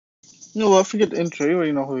No, I forget the intro. You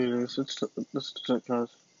already know who it is. It's the guys.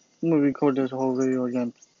 I'm gonna record this whole video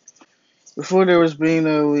again. Before there was being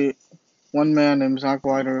the elite, one man named Zack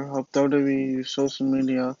Ryder helped WWE use social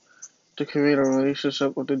media to create a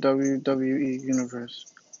relationship with the WWE Universe.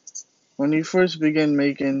 When he first began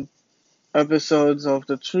making episodes of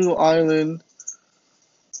the True Island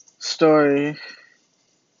story,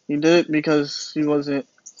 he did it because he wasn't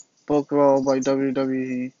booked well by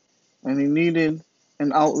WWE, and he needed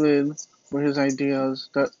an outlet for his ideas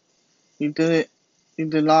that he didn't. He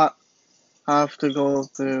did not have to go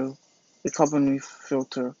through the company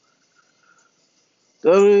filter.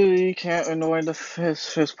 WWE can't ignore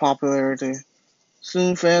his popularity.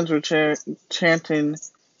 Soon fans were chanting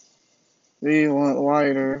 "We want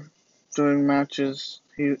Ryder" during matches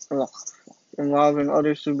involving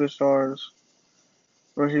other superstars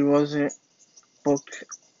where he wasn't booked.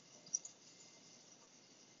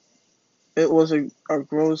 It was a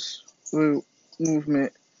gross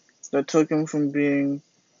movement that took him from being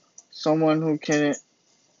someone who couldn't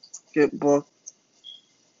get booked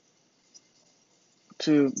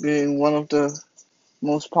to being one of the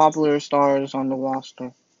most popular stars on the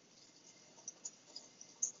roster.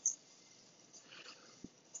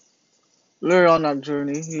 Later on that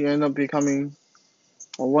journey, he ended up becoming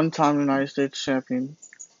a one-time United States champion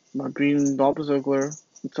by beating Dolph Ziggler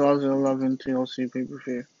in 2011 TLC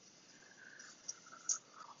pay-per-view.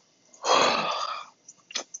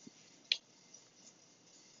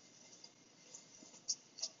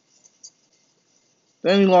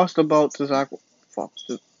 Then he lost the belt to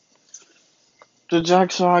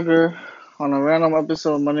Jack Swagger on a random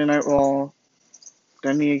episode of Monday Night Raw.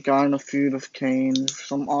 Then he got in a feud with Kane for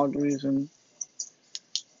some odd reason,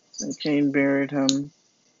 and Kane buried him.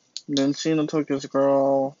 Then Cena took his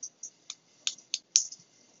girl,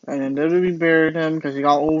 and then WWE buried him because he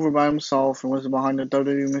got over by himself and was behind the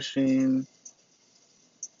WWE machine.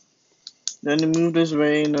 Then he moved his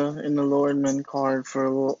way in the lower mid card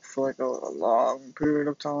for like a long period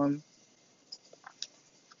of time.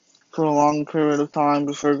 For a long period of time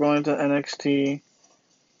before going to NXT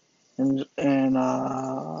and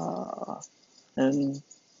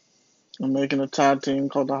making a tag team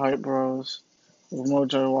called the Hype Bros with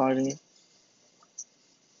Mojo Whitey.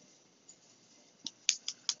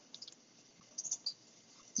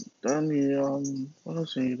 Then he what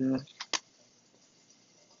else did he do?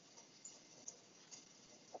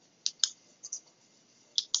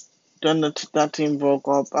 Then that team broke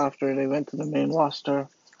up after they went to the main roster.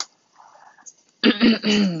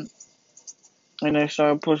 And they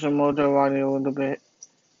started pushing Mojo Whitey a little bit,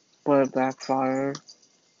 but it backfired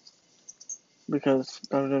because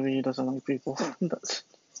WWE doesn't like people. that's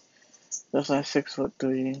like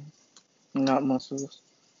 6'3", not muscles.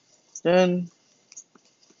 Then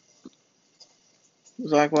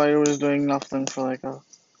Zack Ryder was doing nothing for like a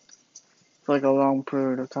long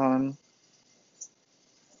period of time.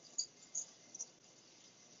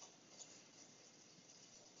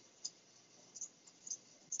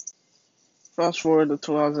 Fast forward to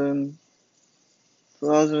 2020.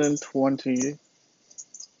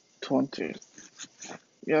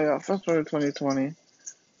 Fast forward to 2020,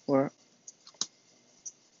 where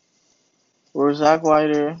Zack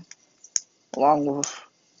Ryder, along with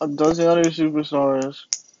a dozen other superstars,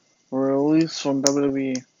 were released from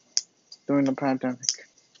WWE during the pandemic.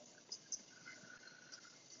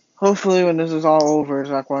 Hopefully, when this is all over,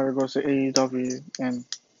 Zack Ryder goes to AEW and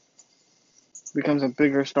becomes a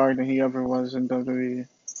bigger star than he ever was in WWE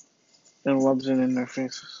and rubs it in their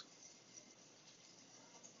faces.